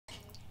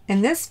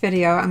In this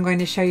video, I'm going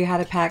to show you how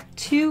to pack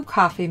 2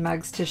 coffee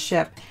mugs to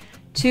ship.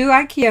 2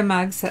 IKEA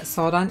mugs that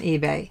sold on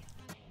eBay.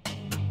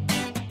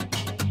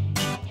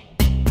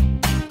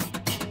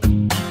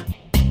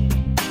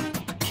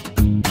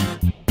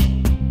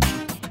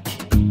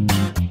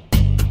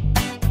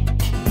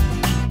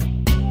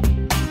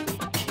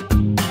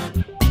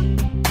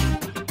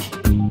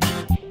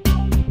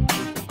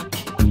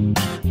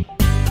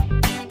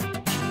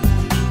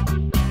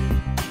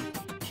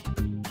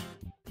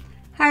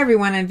 Hi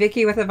everyone, I'm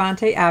Vicki with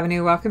Avante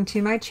Avenue. Welcome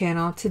to my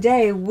channel.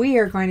 Today we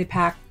are going to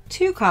pack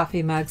 2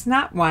 coffee mugs,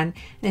 not 1. And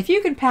if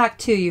you can pack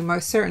 2, you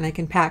most certainly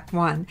can pack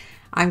 1.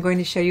 I'm going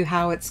to show you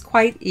how it's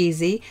quite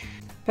easy.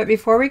 But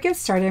before we get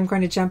started, I'm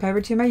going to jump over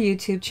to my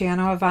YouTube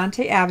channel,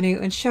 Avante Avenue,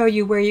 and show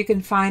you where you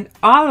can find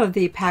all of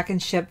the pack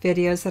and ship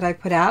videos that I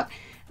put out,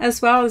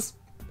 as well as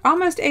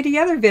almost 80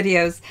 other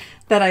videos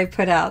that I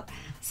put out.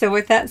 So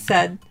with that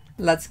said,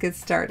 let's get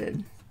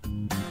started.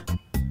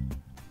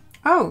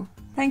 Oh,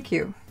 thank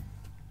you.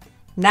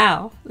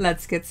 Now,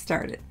 let's get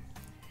started.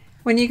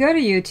 When you go to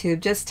YouTube,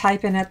 just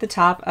type in at the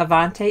top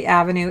Avante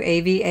Avenue,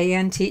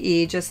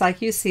 A-V-A-N-T-E, just like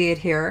you see it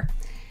here.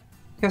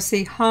 You'll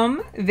see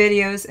Home,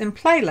 Videos, and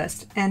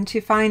Playlist. And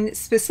to find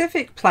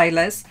specific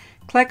playlists,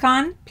 click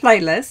on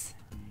Playlists.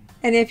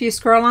 And if you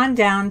scroll on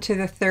down to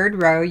the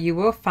 3rd row, you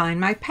will find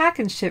my pack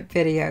and ship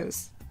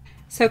videos.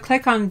 So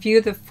click on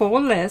View the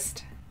Full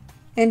List.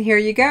 And here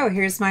you go.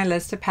 Here's my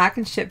list of pack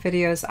and ship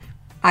videos.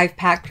 I've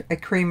packed a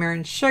creamer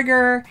and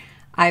sugar.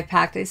 I've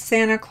packed a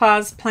Santa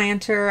Claus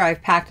planter,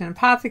 I've packed an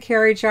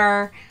apothecary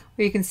jar.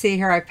 Well, you can see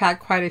here I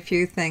packed quite a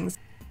few things.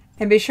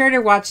 And be sure to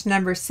watch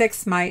number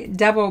 6, my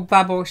double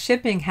bubble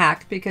shipping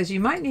hack, because you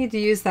might need to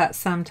use that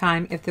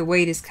sometime if the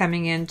weight is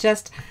coming in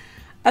just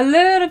a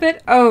little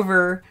bit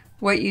over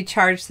what you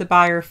charge the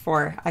buyer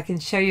for. I can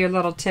show you a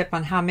little tip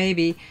on how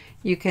maybe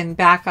you can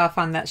back off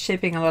on that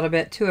shipping a little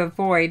bit to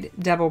avoid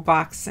double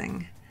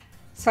boxing.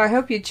 So I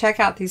hope you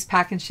check out these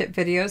pack and ship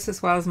videos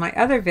as well as my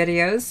other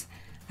videos.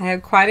 I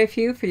have quite a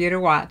few for you to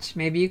watch.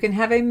 Maybe you can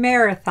have a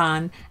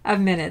marathon of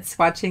minutes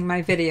watching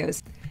my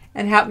videos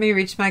and help me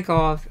reach my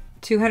goal of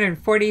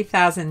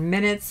 240,000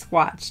 minutes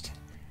watched.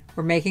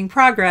 We're making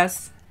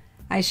progress.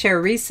 I share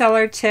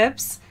reseller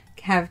tips,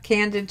 have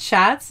candid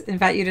chats,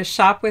 invite you to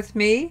shop with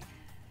me,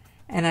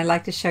 and I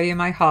like to show you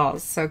my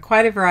hauls. So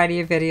quite a variety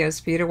of videos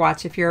for you to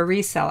watch if you're a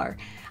reseller.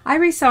 I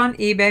resell on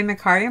eBay,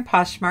 Mercari, and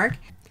Poshmark,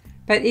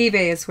 but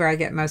eBay is where I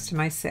get most of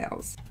my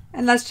sales.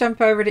 And let's jump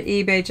over to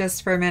eBay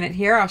just for a minute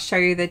here. I'll show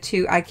you the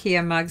 2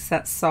 IKEA mugs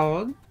that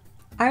sold.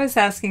 I was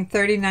asking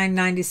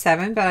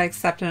 $39.97, but I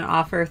accepted an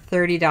offer of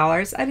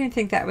 $30. I didn't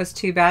think that was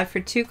too bad for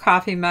 2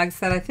 coffee mugs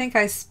that I think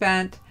I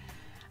spent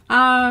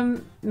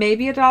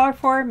maybe $1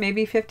 for,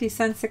 maybe 50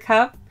 cents a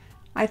cup.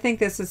 I think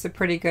this is a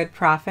pretty good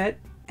profit.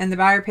 And the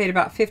buyer paid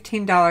about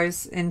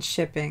 $15 in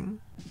shipping.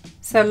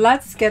 So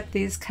let's get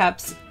these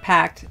cups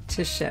packed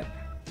to ship.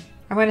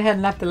 I went ahead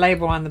and left the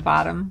label on the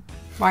bottom.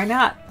 Why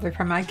not? They're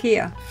from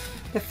IKEA.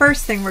 The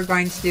first thing we're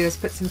going to do is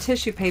put some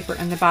tissue paper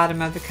in the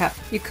bottom of the cup.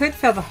 You could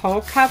fill the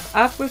whole cup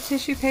up with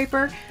tissue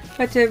paper,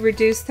 but to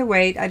reduce the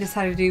weight, I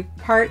decided to do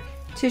part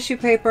tissue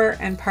paper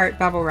and part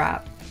bubble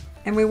wrap.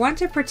 And we want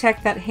to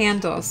protect that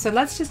handle, so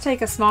let's just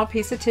take a small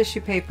piece of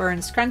tissue paper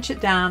and scrunch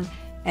it down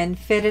and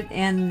fit it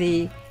in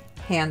the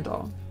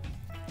handle.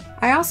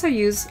 I also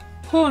use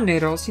pool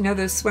noodles. You know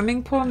those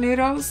swimming pool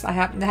noodles? I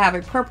happen to have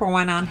a purple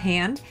one on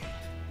hand.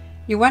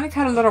 You want to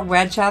cut a little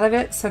wedge out of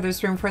it so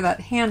there's room for that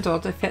handle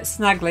to fit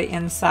snugly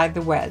inside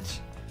the wedge.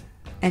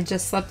 And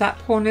just slip that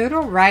pool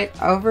noodle right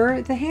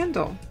over the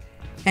handle.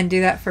 And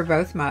do that for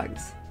both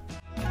mugs.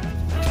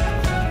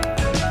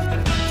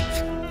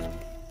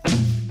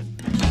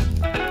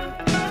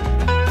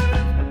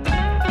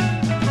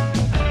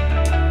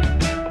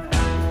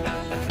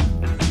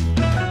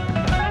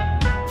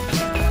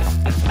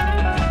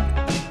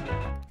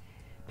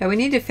 But we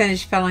need to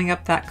finish filling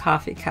up that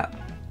coffee cup.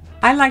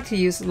 I like to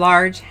use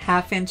large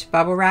 1/2-inch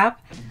bubble wrap.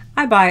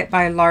 I buy it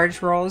by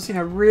large rolls, you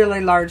know, really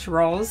large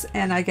rolls,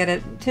 and I get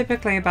it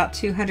typically about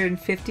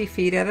 250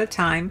 feet at a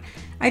time.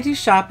 I do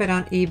shop it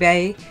on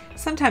eBay,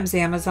 sometimes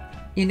Amazon.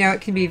 You know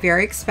it can be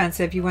very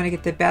expensive. You want to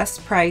get the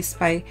best price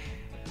by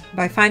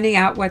finding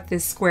out what the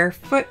square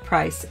foot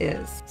price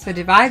is. So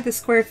divide the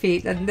square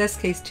feet, in this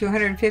case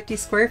 250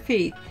 square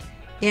feet,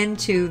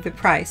 into the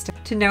price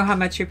to know how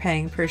much you're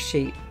paying per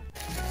sheet.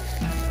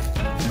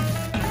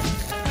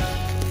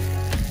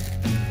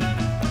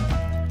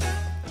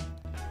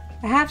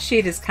 A 1/2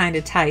 sheet is kind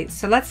of tight,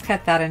 so let's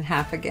cut that in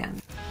half again.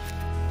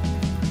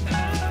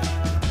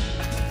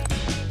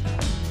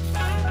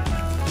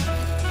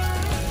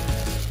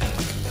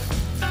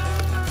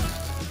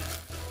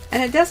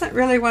 And it doesn't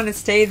really want to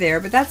stay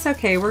there, but that's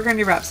okay. We're going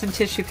to wrap some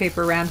tissue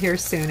paper around here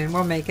soon and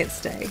we'll make it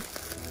stay.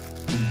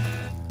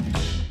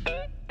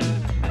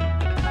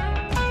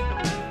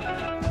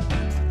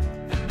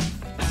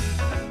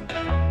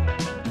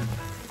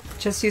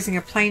 Just using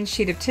a plain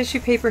sheet of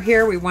tissue paper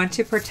here, we want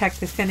to protect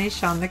the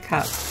finish on the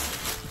cup,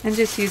 and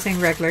just using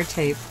regular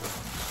tape.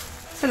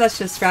 So let's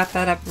just wrap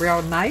that up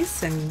real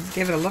nice and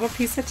give it a little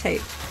piece of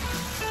tape.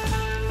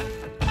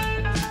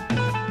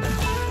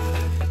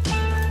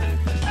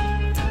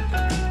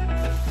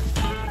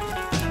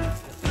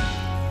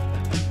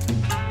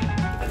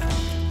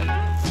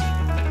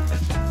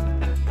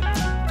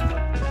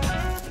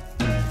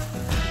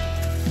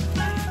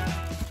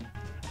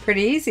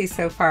 Pretty easy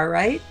so far,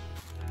 right?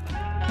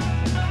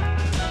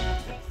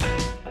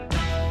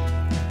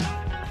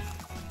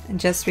 And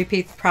just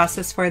repeat the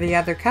process for the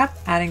other cup,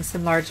 adding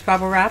some large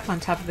bubble wrap on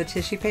top of the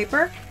tissue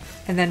paper,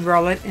 and then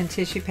roll it in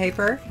tissue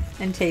paper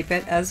and tape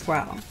it as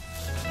well.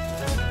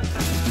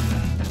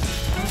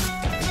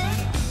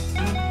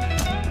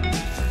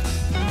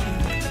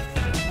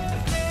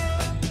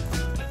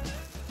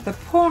 The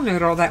pool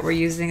noodle that we're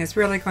using is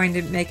really going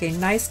to make a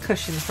nice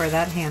cushion for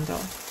that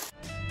handle.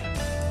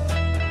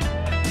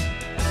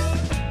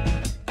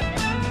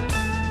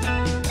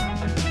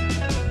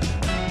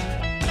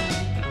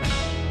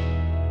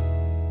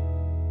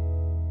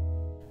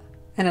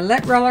 And a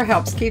lint roller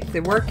helps keep the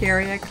work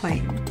area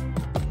clean.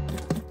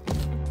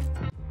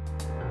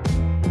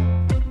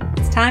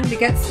 It's time to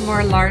get some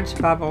more large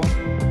bubble.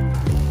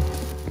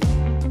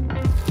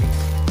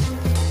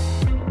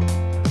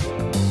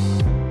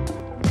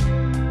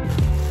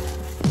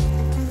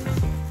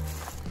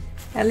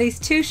 At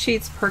least 2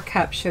 sheets per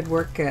cup should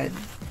work good.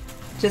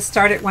 Just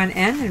start at one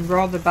end and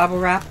roll the bubble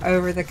wrap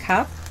over the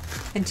cup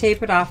and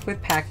tape it off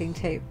with packing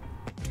tape.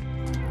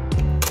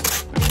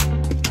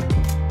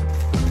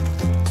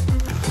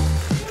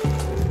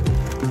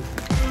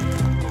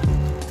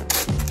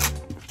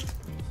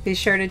 Be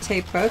sure to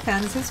tape both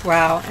ends as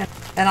well,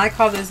 and I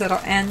call those little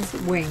ends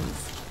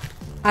wings.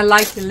 I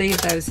like to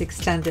leave those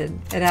extended.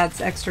 It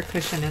adds extra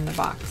cushion in the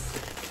box.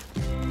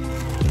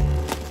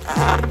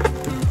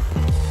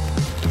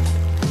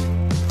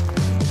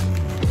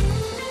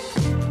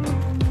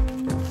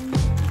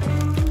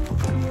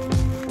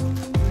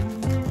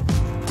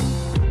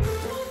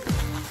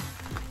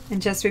 And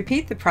just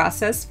repeat the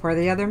process for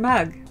the other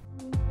mug.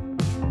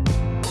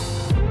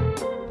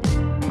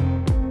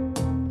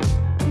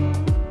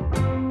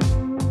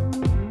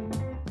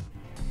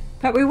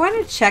 But we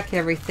want to check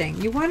everything.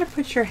 You want to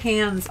put your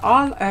hands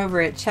all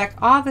over it. Check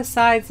all the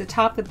sides, the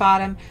top, the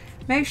bottom.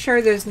 Make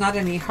sure there's not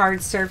any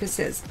hard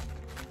surfaces.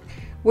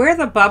 Where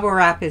the bubble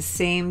wrap is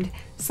seamed,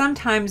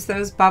 sometimes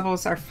those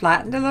bubbles are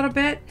flattened a little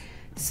bit.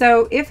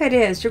 So if it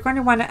is, you're going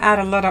to want to add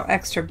a little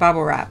extra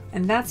bubble wrap.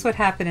 And that's what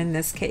happened in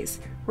this case.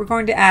 We're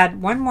going to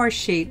add one more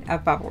sheet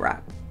of bubble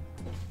wrap.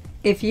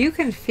 If you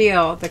can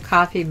feel the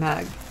coffee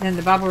mug, then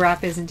the bubble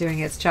wrap isn't doing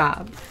its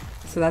job.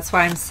 So that's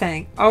why I'm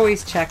saying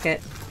always check it.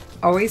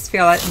 Always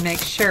feel it and make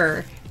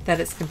sure that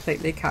it's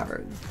completely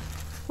covered.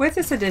 With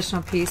this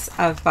additional piece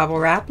of bubble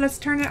wrap, let's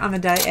turn it on the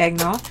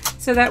diagonal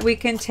so that we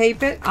can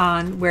tape it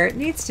on where it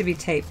needs to be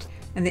taped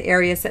and the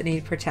areas that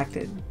need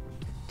protected.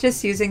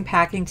 Just using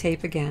packing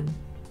tape again.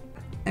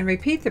 And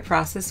repeat the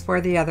process for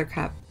the other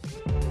cup.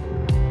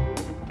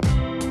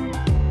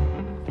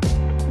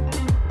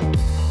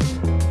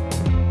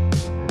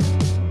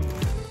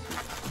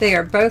 They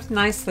are both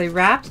nicely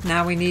wrapped.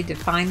 Now we need to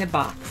find a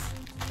box.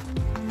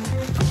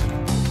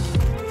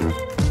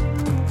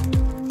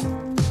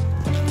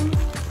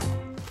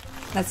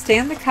 Let's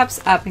stand the cups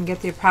up and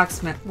get the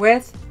approximate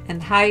width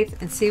and height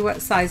and see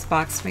what size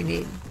box we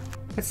need.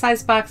 What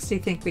size box do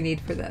you think we need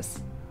for this?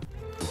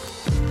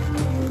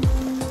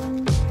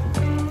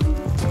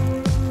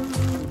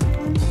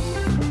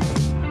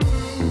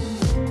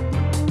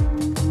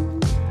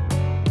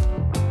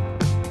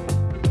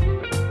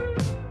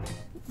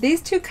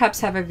 These 2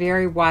 cups have a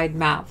very wide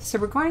mouth, so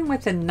we're going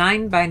with a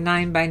 9 by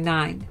 9 by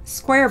 9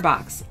 square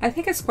box. I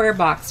think a square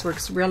box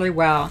works really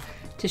well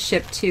to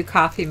ship 2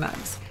 coffee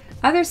mugs.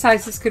 Other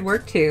sizes could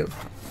work too,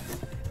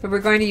 but we're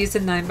going to use a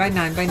 9 by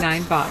 9 by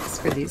 9 box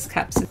for these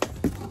cups.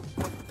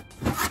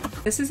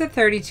 This is a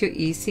 32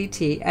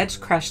 ECT edge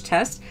crush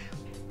test.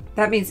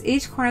 That means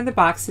each corner of the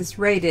box is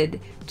rated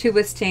to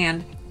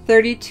withstand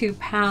 32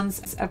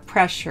 pounds of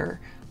pressure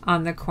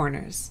on the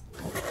corners.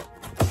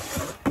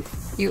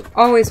 You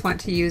always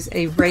want to use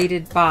a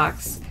rated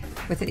box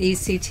with an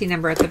ECT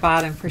number at the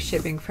bottom for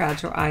shipping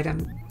fragile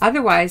items.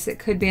 Otherwise, it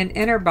could be an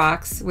inner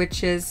box,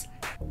 which is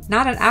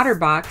not an outer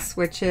box,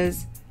 which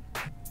is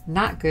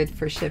not good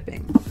for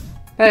shipping.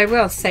 But I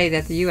will say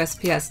that the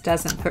USPS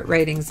doesn't put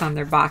ratings on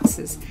their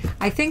boxes.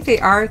 I think they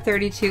are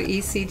 32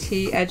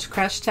 ECT edge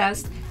crush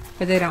test,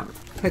 but they don't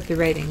put the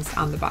ratings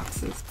on the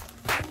boxes.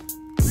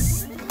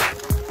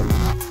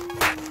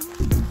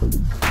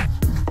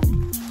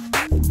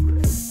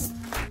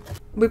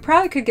 We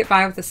probably could get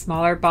by with a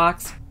smaller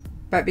box,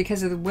 but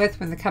because of the width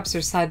when the cups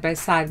are side by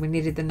side, we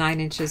needed the 9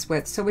 inches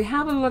width. So we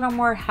have a little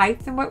more height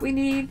than what we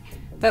need,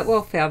 but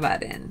we'll fill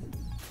that in.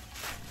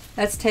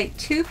 Let's take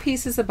 2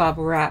 pieces of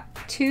bubble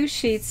wrap, 2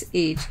 sheets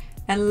each,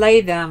 and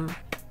lay them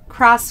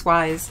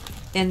crosswise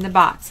in the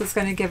box. It's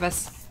going to give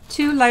us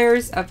 2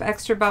 layers of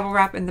extra bubble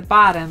wrap in the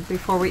bottom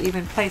before we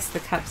even place the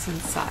cups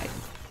inside.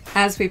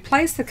 As we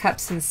place the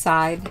cups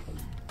inside,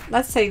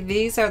 let's say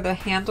these are the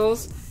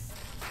handles,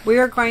 we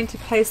are going to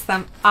place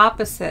them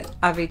opposite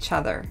of each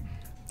other.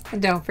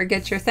 And don't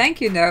forget your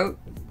thank you note,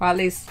 or at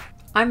least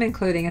I'm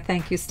including a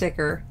thank you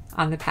sticker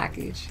on the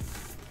package.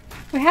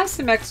 We have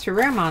some extra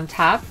room on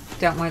top.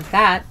 Don't want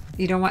that.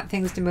 You don't want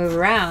things to move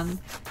around.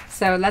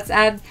 So let's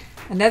add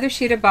another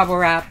sheet of bubble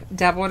wrap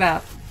doubled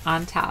up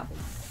on top.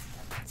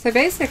 So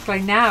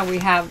basically now we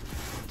have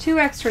 2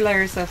 extra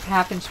layers of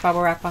 1/2-inch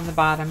bubble wrap on the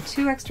bottom,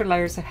 2 extra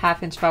layers of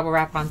 1/2-inch bubble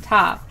wrap on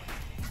top,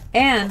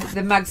 and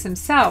the mugs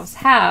themselves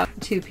have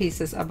 2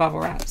 pieces of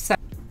bubble wrap. So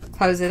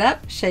close it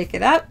up, shake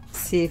it up,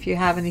 see if you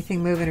have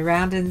anything moving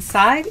around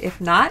inside. If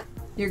not,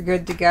 you're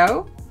good to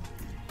go.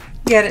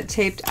 Get it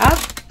taped up,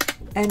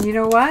 and you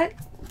know what?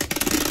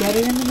 Get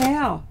it in the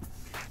mail.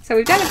 So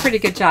we've done a pretty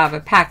good job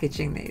of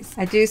packaging these.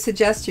 I do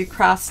suggest you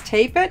cross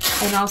tape it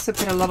and also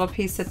put a little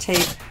piece of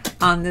tape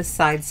on this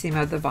side seam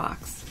of the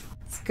box.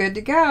 It's good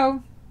to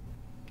go.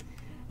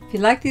 If you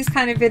like these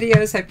kind of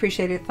videos, I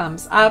appreciate a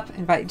thumbs up. I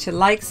invite you to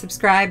like,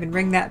 subscribe, and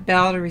ring that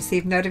bell to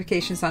receive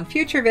notifications on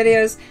future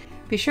videos.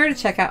 Be sure to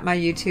check out my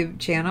YouTube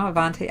channel,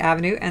 Avante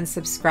Avenue, and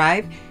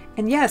subscribe.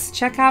 And yes,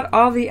 check out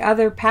all the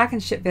other pack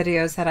and ship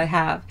videos that I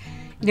have.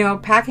 You know,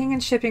 packing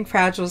and shipping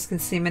fragiles can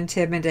seem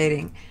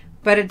intimidating,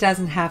 but it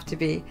doesn't have to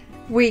be.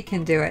 We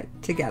can do it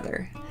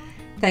together.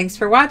 Thanks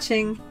for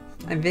watching.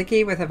 I'm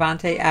Vicki with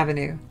Avante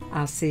Avenue.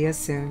 I'll see you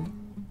soon.